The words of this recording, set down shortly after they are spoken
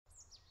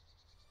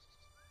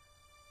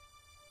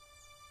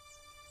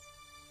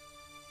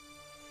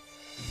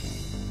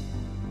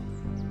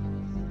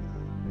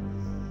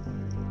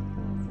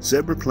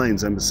Zebra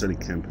Plains Amboseli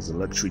Camp is a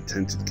luxury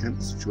tented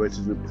camp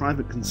situated in a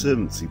private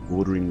conservancy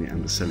bordering the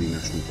Amboseli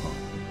National Park.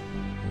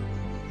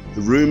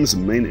 The rooms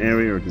and main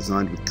area are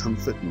designed with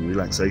comfort and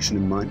relaxation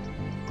in mind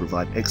to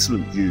provide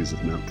excellent views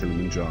of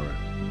Mt.Kilimanjaro.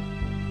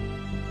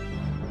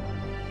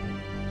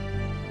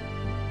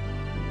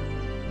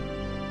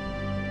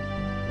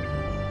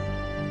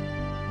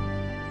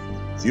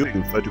 Viewing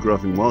and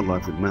photographing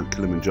wildlife with Mount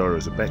Kilimanjaro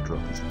as a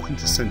backdrop is a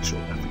quintessential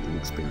African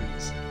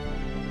experience.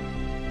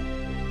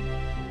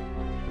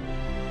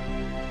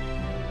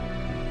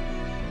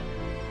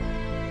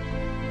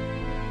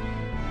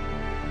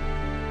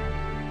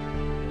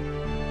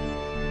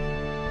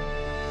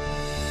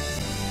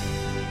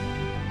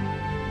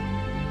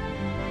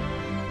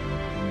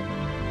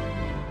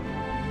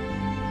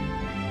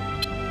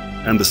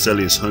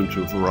 Amboseli is home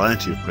to a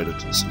variety of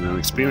predators, and our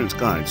experienced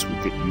guides will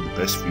get you the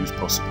best views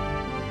possible.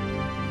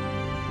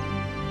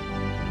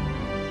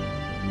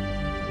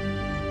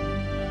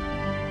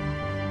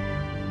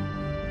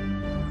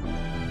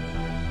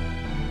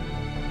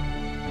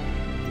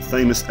 The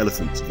famous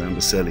elephants of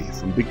Amboseli,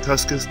 from big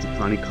tuskers to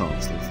tiny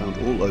calves, are found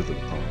all over the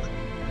park.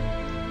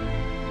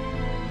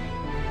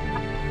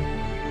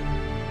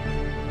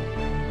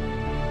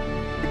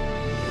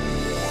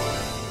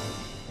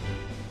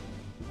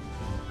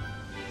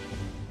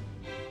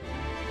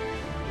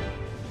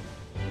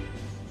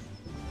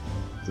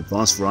 The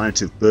vast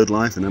variety of bird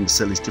life in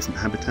Amboseli's different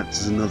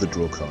habitats is another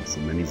drawcard for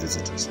many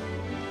visitors.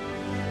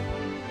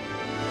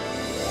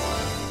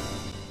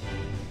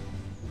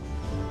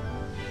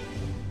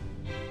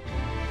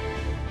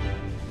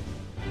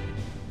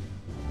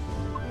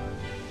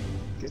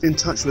 Get in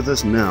touch with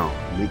us now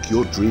and make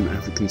your dream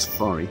African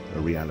safari a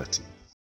reality.